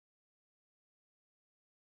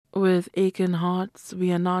With aching hearts,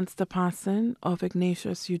 we announce the passing of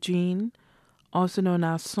Ignatius Eugene, also known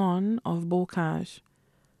as Son of Bocage,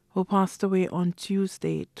 who passed away on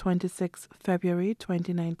Tuesday, 26 February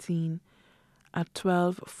 2019 at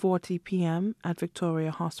 12:40 p.m. at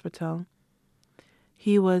Victoria Hospital.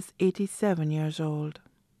 He was 87 years old.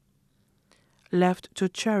 Left to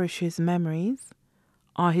cherish his memories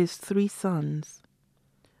are his three sons: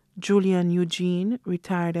 Julian Eugene,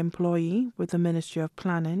 retired employee with the Ministry of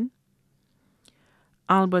Planning;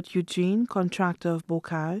 Albert Eugene, contractor of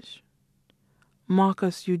Bocage;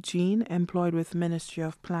 Marcus Eugene, employed with Ministry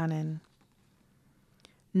of Planning.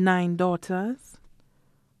 9 daughters: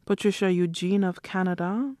 Patricia Eugene of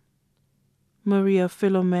Canada, Maria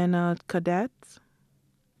Philomena Cadet,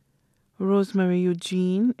 Rosemary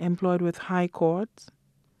Eugene, employed with High Court,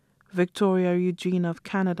 Victoria Eugene of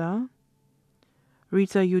Canada,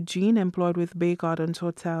 Rita Eugene, employed with Bay Gardens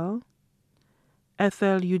Hotel,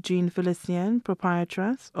 Ethel Eugene Felicien,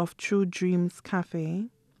 proprietress of True Dreams Cafe,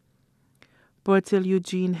 Bertil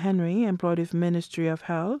Eugene Henry, employed with Ministry of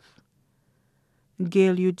Health,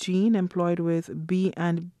 Gail Eugene, employed with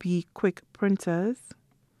B&B Quick Printers,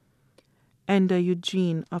 Enda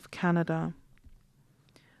Eugene of Canada.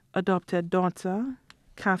 Adopted daughter,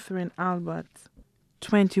 Catherine Albert.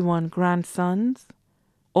 21 grandsons: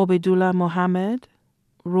 Obedullah Mohammed,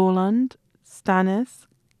 Roland, Stannis,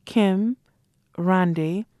 Kim,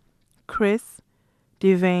 Randy, Chris,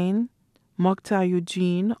 Devane, Mokhtar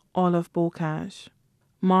Eugene, all of Bocage;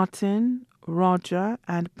 Martin, Roger,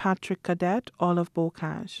 and Patrick Cadet, all of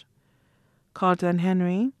Bocage; Carlton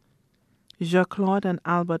Henry, Jacques-Claude and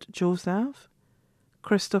Albert Joseph;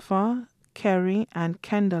 Christopher, Kerry, and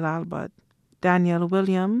Kendall Albert; Daniel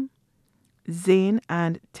William, Zane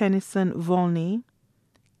and Tennyson Volney,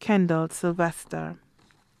 Kendall Sylvester.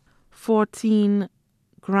 14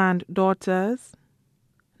 granddaughters: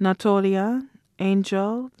 Natalia,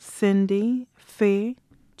 Angel, Cindy, Faye,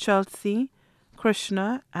 Chelsea,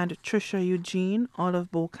 Krishna, and Trisha Eugene, all of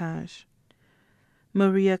Bocage;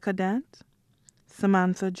 Maria Cadet,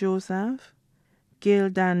 Samantha Joseph, Gail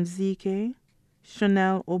Danzike,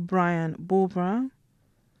 Chanel O'Brien Bobra,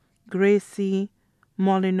 Gracie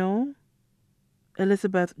Molyneux,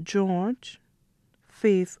 Elizabeth George,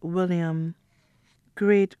 Faith William.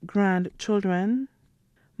 Great-grandchildren: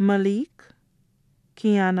 Malik,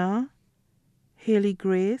 Kiana, Haley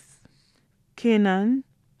Grace, Kenan,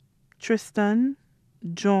 Tristan,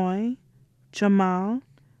 Joy, Jamal,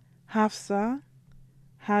 Hafsa,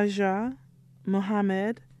 Haja,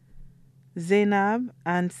 Mohammed, Zainab,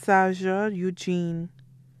 and Saja Eugene;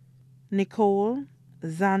 Nicole,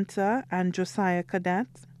 Zanta, and Josiah Cadet;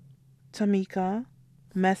 Tamika,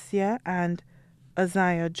 Messia, and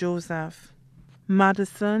Isaiah Joseph;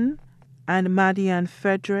 Madison and Maddie and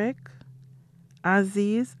Frederick;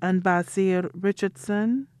 Aziz and Basir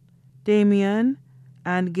Richardson; Damien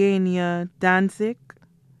and Gania Danzig;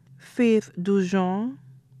 Faith Dujon,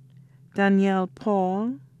 Danielle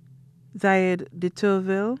Paul, Zayed de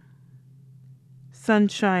Turville,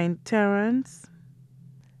 Sunshine Terrence,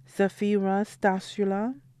 Zafira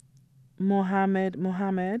Stasula, Mohammed,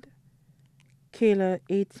 Kayla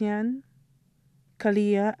Etienne,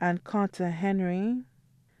 Kalia and Carter Henry,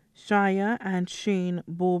 Shaya and Shane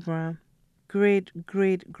Bobra.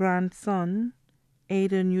 Great-great-grandson,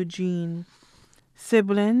 Aidan Eugene.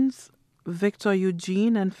 Siblings: Victor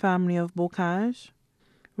Eugene and family of Bocage,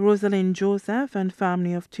 Rosalind Joseph and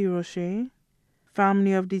family of Tiroche,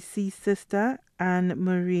 family of deceased sister Anne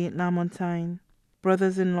Marie Lamontagne.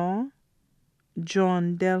 Brothers-in-law: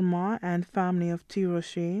 John Delmar and family of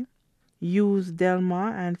Tiroche, Hughes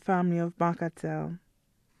Delmar and family of Bacatel.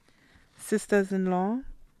 Sisters-in-law: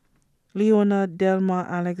 Leona Delmar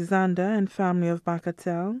Alexander and family of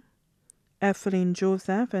Bacatel, Etheline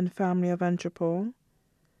Joseph and family of Entrepot,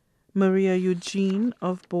 Maria Eugene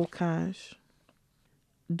of Bocage.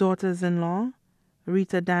 Daughters-in-law: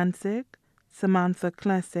 Rita Danzig, Samantha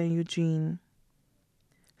Klesse Eugene.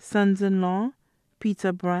 Sons-in-law: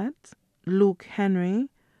 Peter Brett, Luke Henry,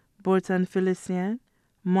 Burton Felicien,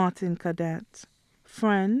 Martin Cadet.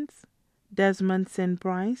 Friends: Desmond St.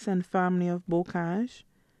 Bryce and family of Bocage,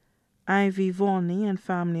 Ivy Volney and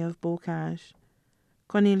family of Bocage,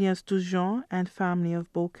 Cornelius Dujon and family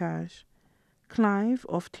of Bocage, Clive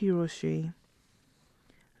of Tiroche.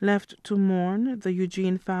 Left to mourn the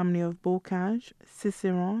Eugene family of Bocage,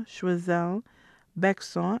 Ciceron, Choiseul,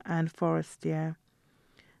 Bexon, and Forestier.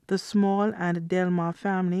 The Small and Delmar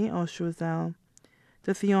family of Choiseul,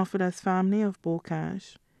 the Theophilus family of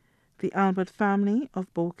Bocage, the Albert family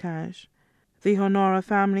of Bocage, the Honora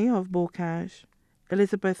family of Bocage,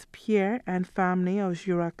 Elizabeth Pierre and family of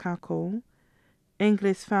Juracaco,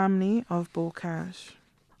 English family of Bocash.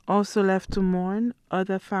 Also left to mourn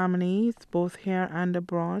other families both here and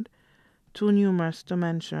abroad, too numerous to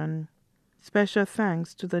mention. Special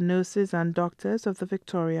thanks to the nurses and doctors of the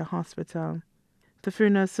Victoria Hospital. The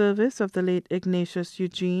funeral service of the late Ignatius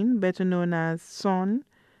Eugene, better known as Son,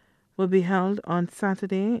 will be held on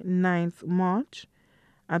Saturday, 9th March,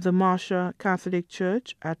 at the Marcia Catholic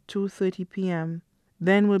Church at 2:30 p.m.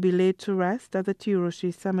 Then will be laid to rest at the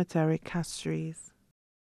Tiroshi Cemetery, Castries.